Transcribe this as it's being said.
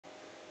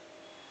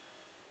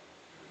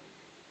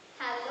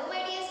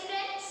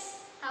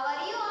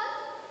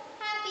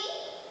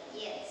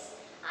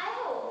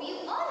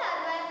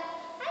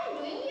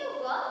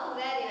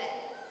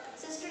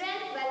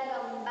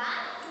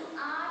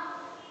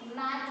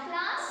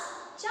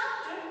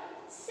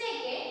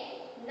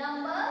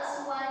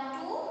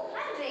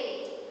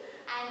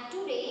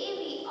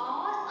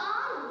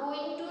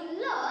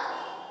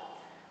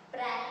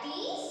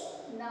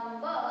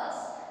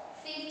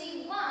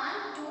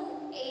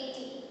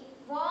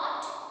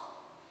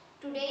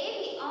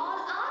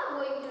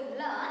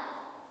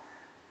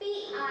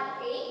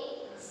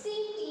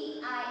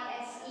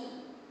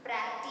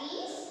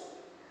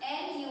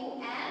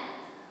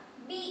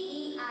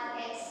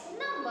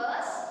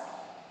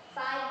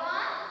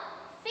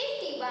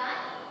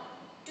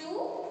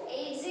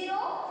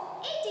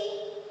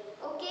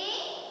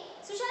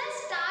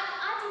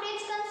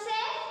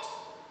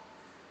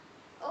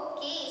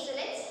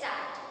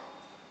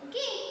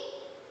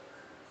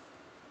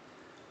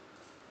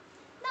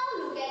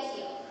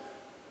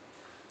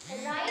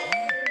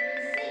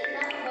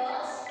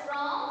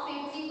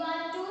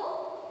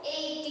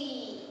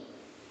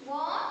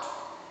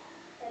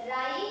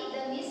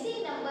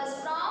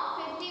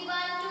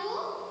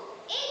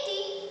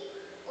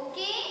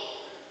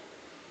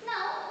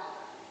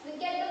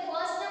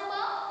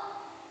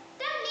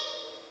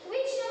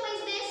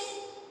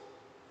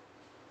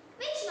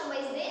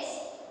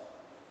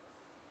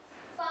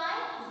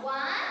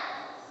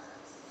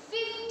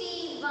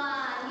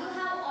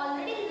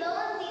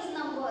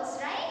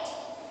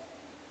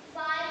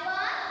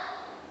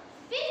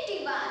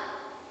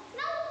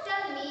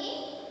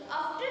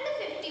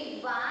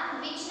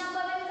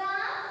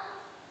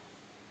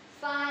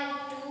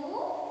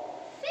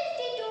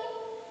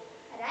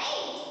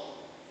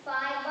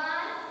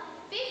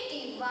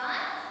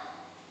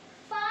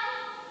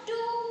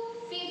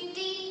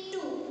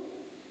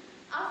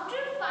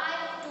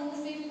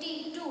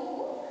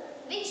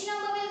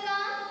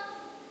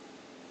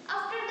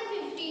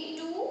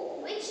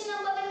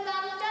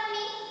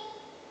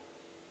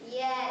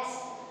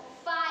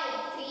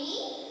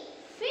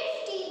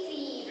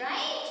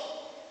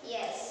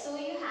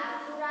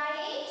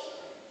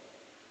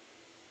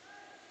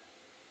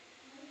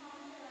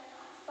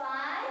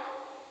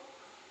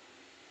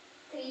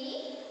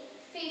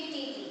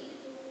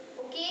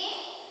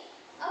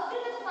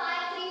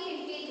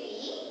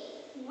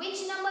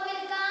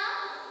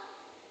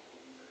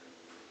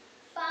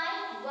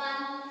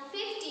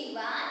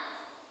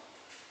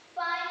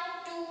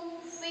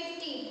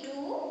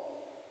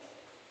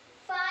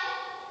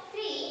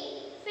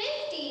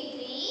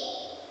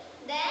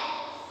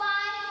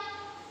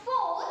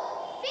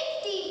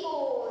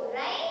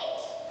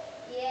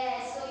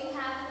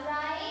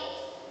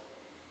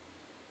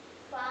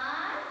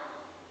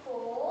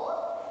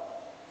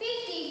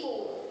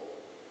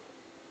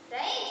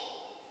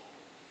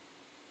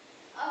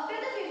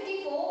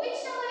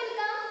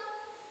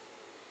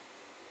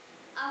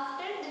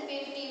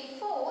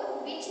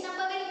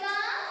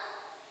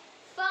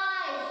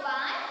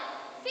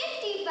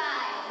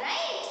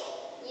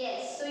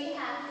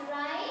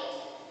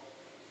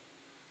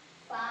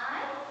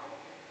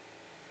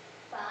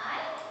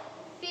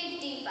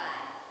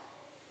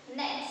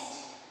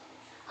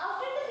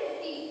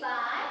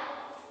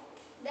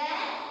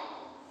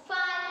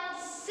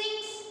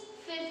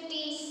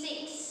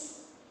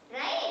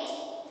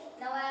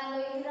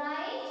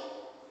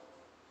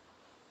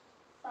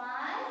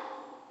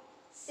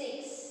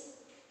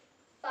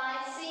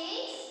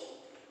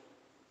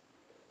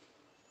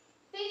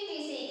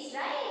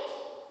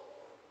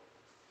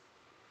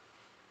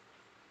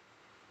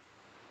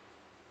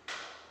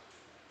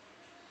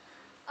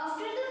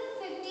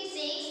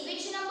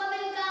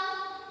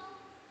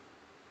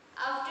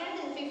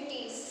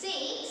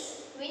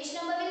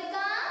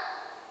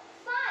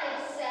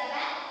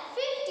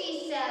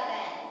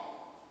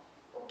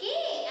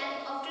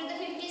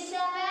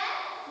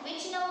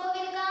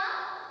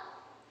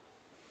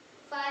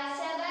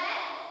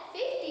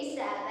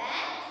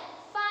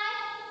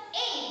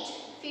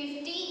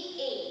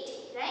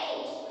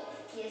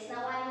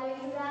now I am going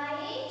to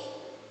write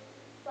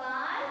 5,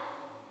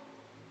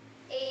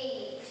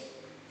 8,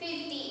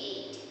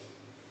 58.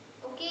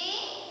 Okay.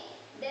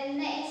 Then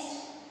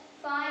next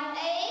 5,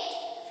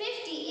 8,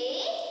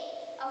 58.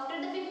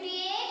 After the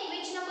 58,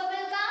 which number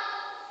will come?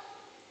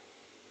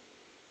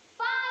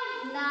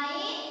 5, 9,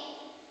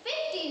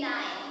 59.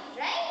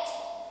 Right?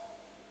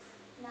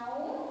 Now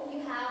you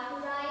have to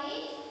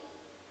write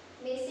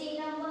missing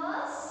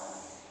numbers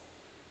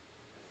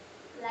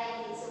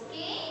like this.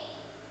 Okay.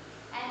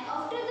 And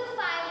after the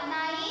 5,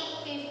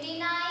 9,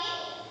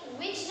 59,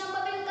 which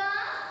number will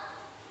come?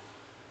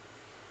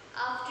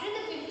 After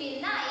the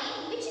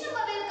 59, which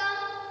number will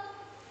come?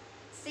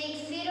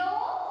 60,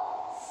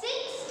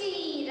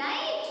 60,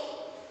 right?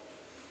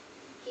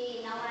 Okay,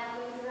 now I am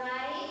going to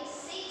write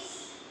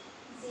 6,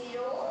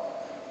 0,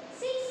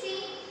 60.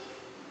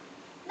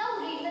 Now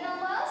read the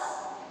numbers.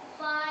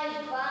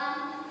 5,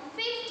 1,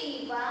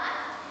 51.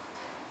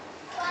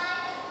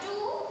 5,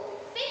 2,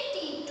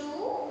 52.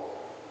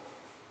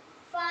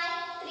 5,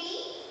 3,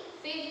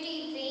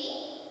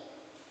 53.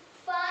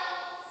 5,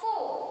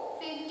 4,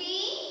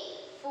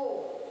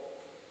 54.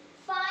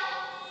 5,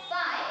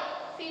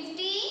 5,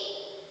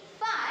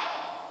 55.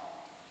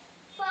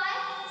 5,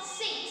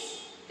 6,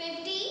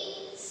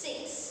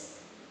 56.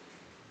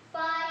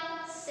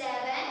 5, 7,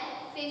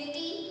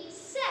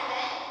 57.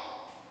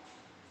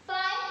 5,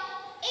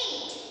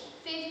 8,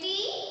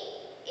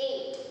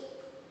 58.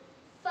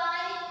 5,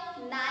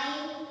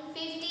 9,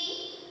 59.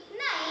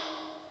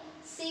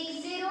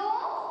 60,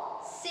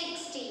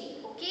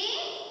 60. Okay.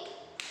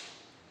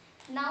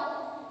 Now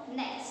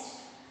next.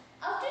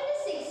 After the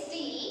 60,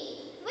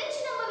 which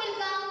number will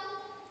come?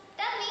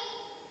 Tell me.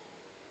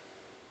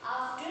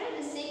 After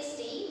the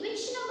 60,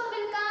 which number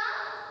will come?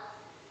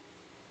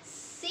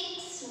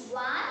 6,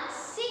 1,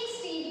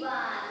 61.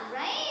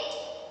 Right?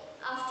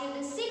 After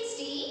the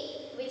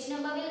 60, which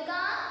number will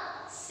come?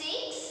 6,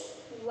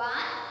 1,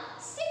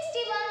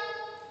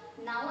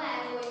 61. Now I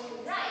am going to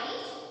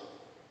write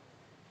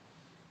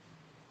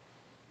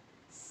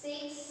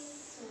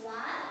 6, 1,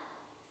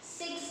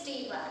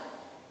 61.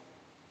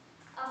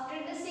 After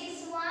the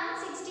 6,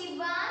 1,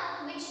 61,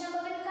 which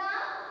number will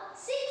come?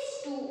 6,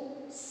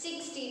 2,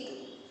 62.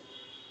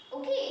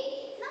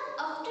 Okay. Now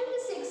after the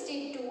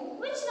 62,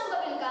 which number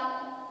will come?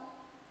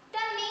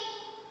 Tell me.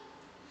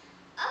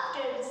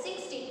 After the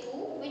 62,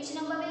 which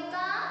number will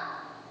come?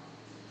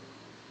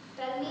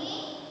 Tell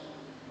me.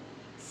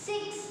 6,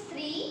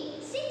 3,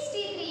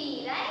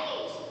 63,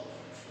 right?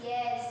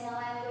 Yes, now I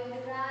am going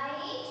to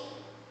write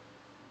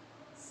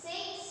 6,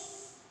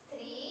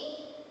 3,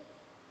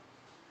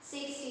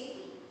 63.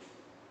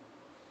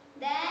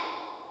 Then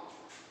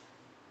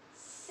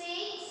 6,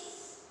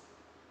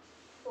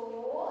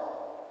 4,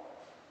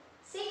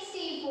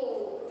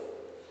 64.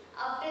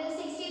 After the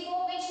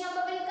 64, which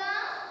number will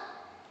come?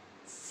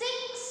 6,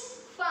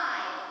 5.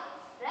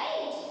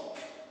 Right?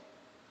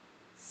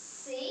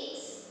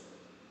 6,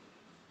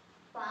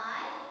 5,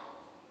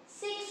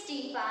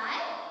 65.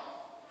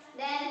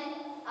 Then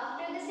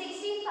after the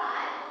 65,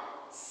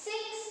 6,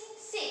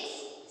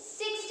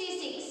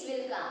 66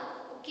 will come.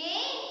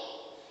 Okay?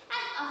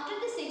 And after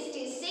the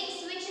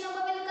 66, which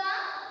number will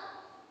come?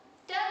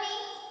 Tell me.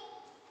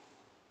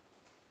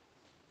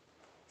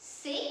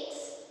 6,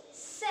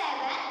 7,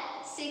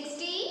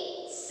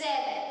 67.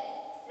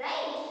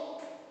 Right?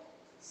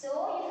 So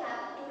you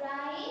have to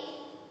write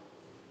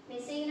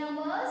missing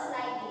numbers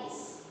like this.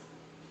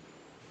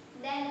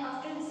 Then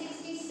after the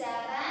 67,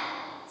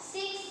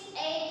 6,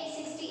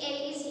 8,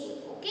 68 is here.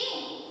 Okay?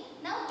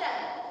 Now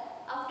tell.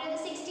 After the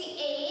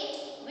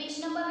 68, which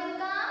number will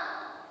come?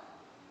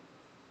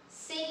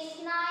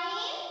 6, 9,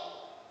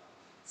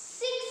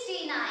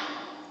 69.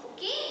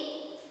 Okay?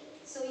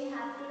 So you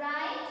have to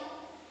write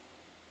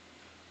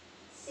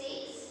 6,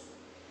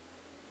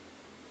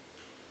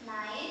 9,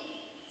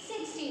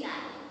 69.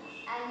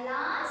 And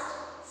last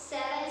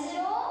 70,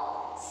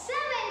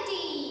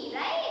 70.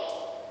 Right?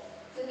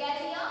 Look at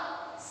here.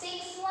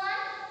 6, 1,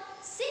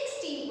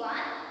 61.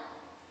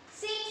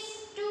 6,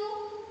 2,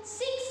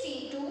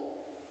 62.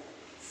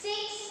 6,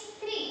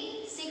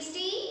 3,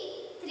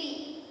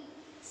 63.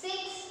 6,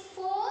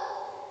 4,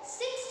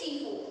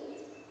 64.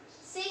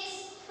 6,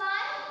 5,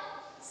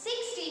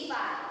 65.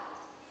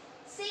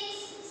 6,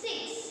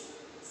 6,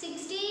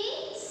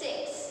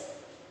 66.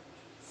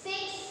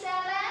 6,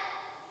 7,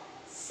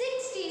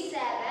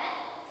 67.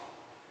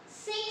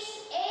 6,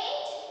 8,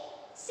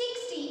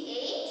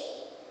 68.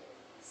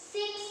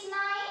 6,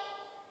 9,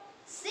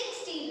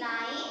 69.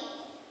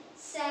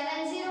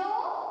 70,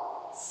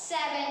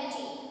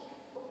 70.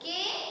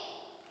 Okay?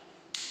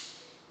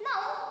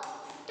 Now,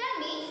 tell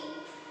me,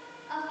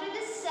 after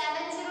the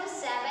 70,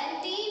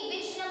 70,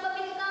 which number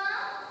will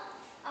come?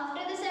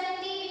 After the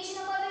 70, which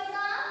number will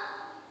come?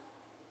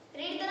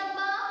 Read the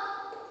number.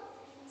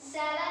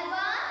 7,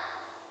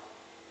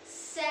 1,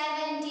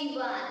 71.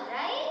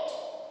 Right?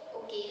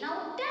 Okay,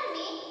 now tell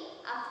me,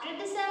 after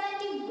the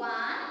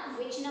 71,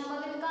 which number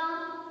will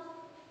come?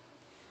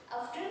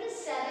 After the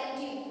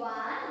 71,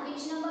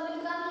 which number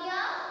will come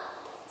here?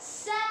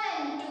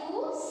 7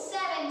 to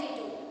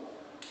 72.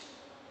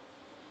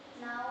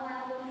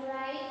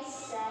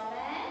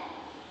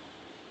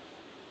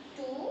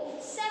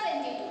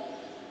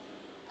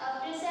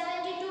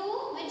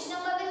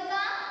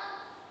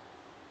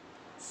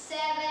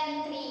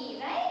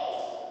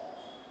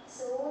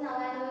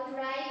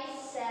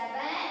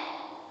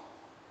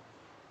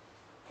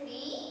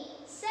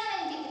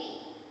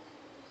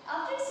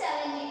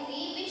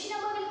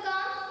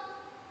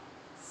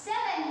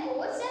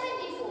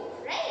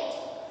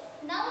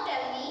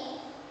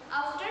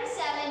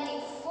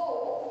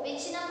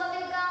 number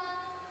will come?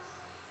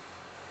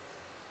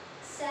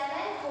 7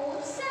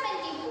 4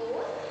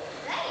 74.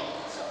 Right?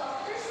 So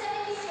after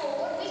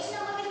 74, which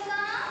number will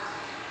come?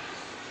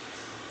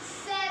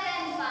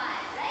 7 5.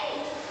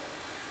 Right?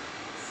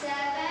 7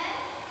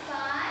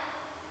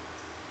 5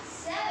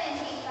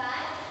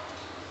 75.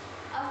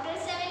 After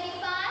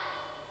 75,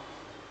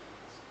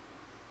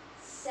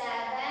 7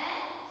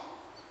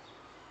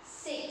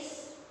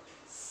 6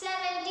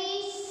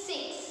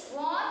 76.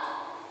 What?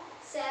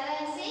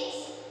 7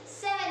 6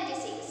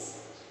 76.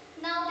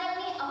 Now tell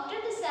me, after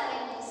the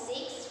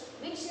 76,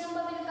 which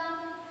number will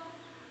come?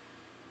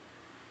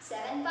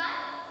 7 5?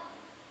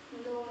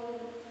 No.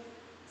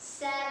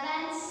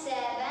 7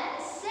 7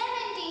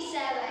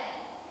 77.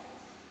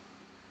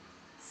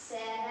 7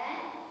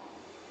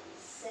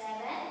 7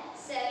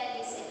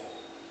 77.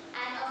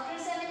 And after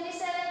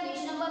 77,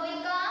 which number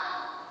will come?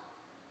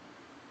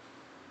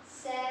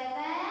 7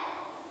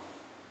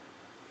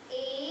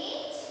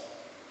 8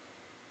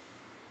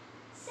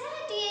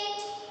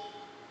 78.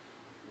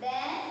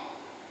 Then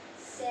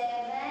 7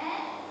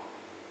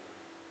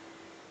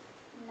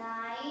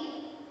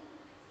 9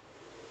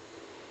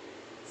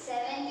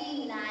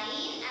 79.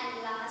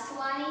 And last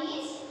one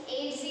is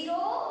 80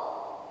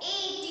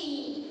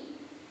 80.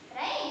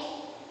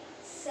 Right?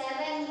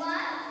 71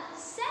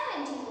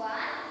 71.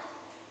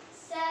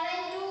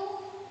 72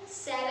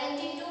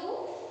 72.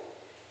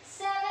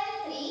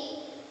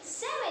 73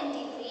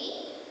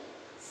 73.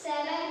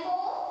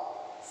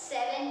 74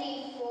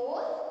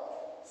 74.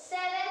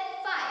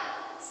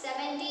 75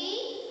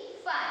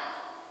 75.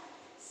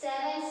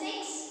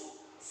 76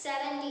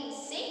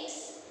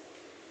 76.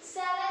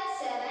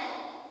 77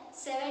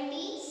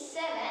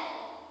 77.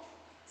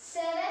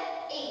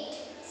 78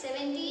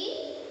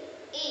 78.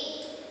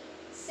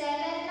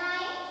 79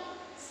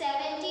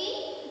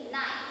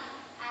 79.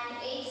 And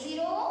 80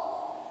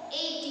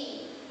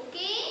 80.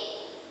 Okay?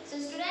 So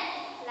student,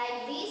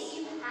 like this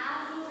you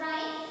have to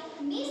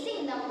write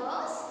missing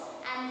numbers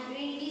and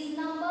read these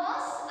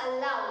numbers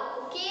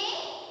aloud. Okay?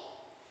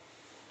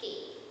 Okay.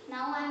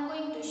 Now I am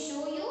going to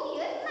show you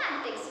your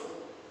math textbook.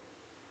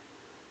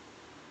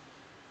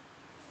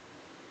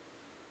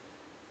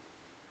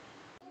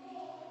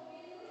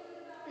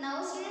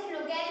 Now student,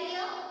 look at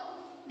here.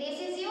 This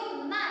is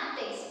your math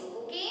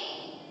textbook.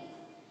 Okay?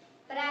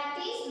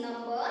 Practice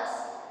numbers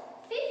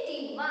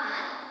 51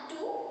 to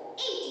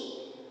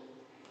 80.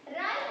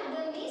 Write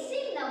the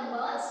missing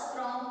numbers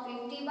from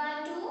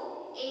 51 to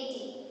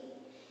 80.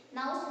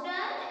 Now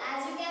student,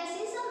 as you can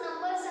see, some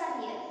numbers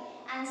are here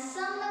and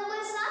some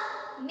numbers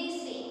are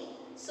missing.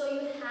 So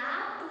you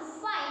have to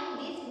find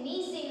these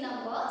missing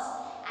numbers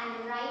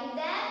and write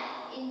them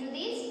into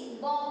these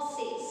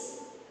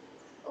boxes.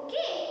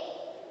 Okay?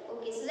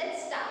 Okay, so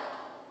let's start.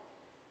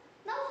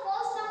 Now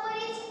first number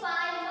is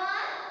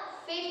 51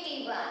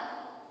 51.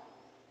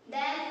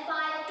 Then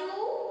 52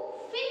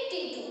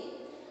 52.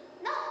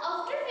 Now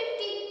after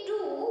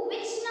 52,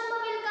 which number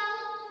will come?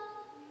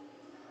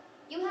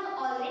 You have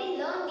already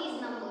learned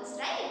these numbers,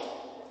 right?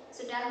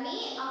 So tell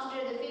me,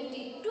 after the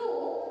 52,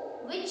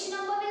 which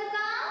number will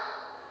come?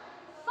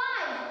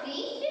 5 3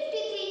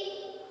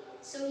 53.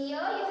 So here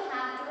you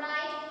have to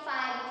write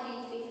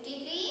 5 3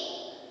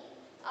 53.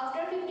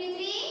 After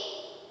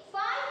 53,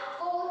 5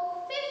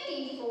 4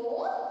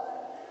 54.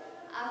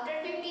 After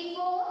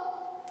 54,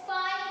 5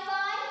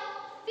 5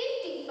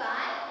 55.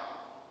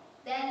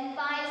 Then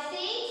 5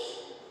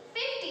 6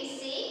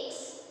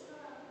 56.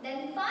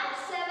 Then 5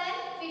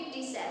 7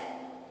 57.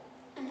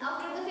 And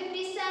after the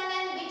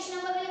 57, which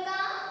number will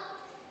come?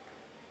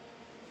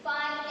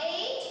 5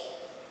 8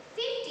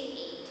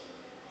 58.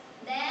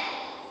 Then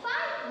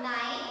 5 9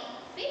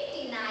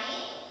 59.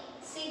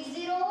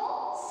 60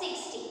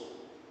 60.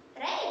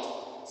 Right?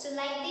 So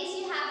like this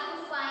you have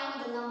to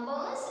find the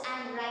numbers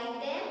and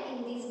write them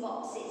in these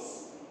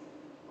boxes.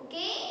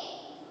 Okay?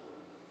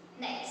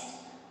 Next,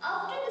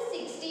 after the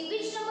 60,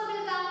 which number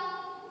will come?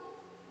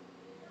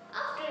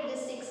 After the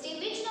 60,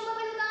 which number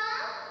will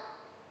come?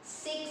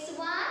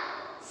 61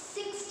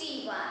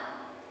 61.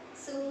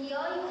 So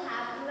here you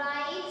have to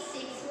write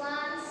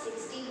 61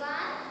 61.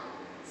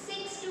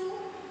 62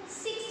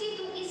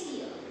 62 is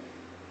here.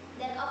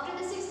 Then after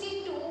the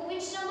 62,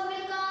 which number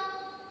will come?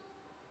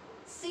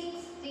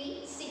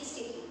 63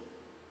 63.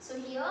 So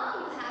here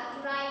you have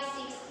to write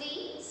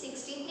 63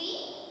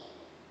 63.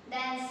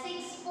 Then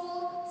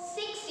 64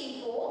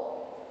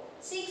 64.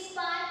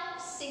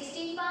 65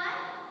 65.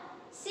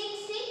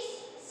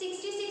 66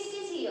 66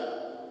 is here.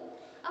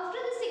 After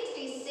the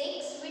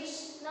 66,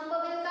 which number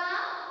will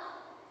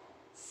come?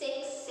 6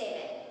 7.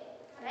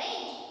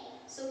 Right?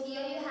 So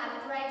here you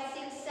have to write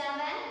 6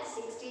 7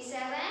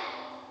 67.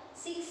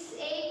 6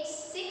 8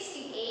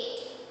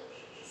 68.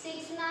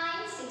 6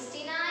 9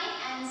 69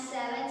 and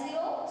 7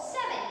 0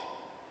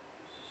 70.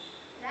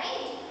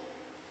 Right?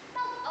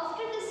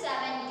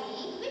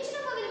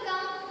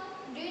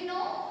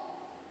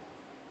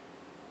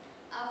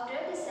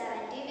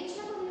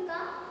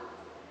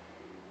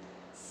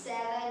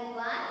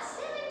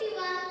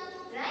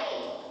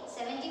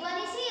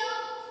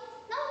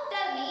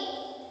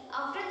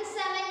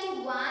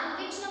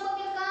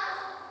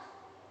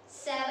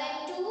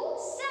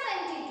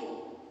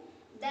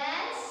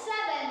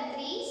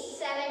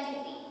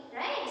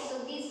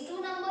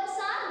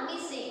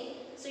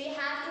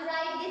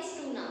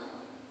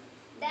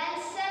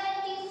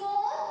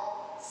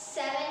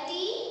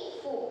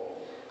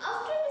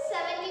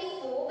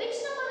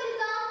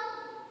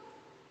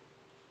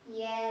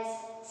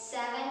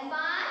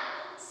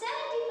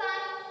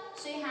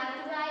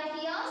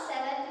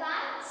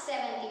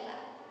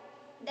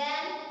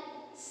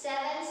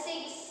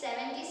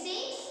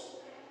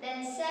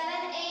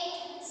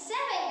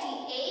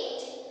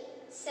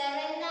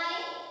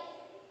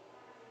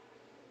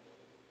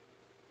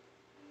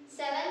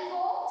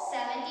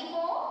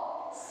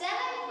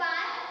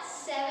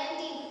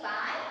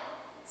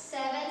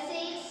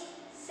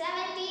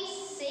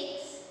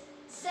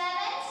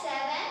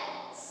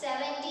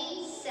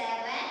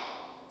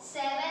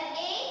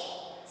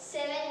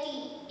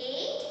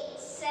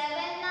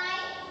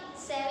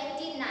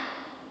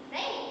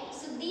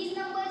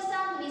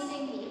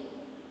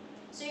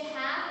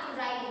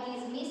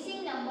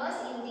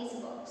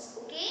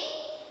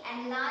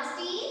 last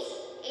is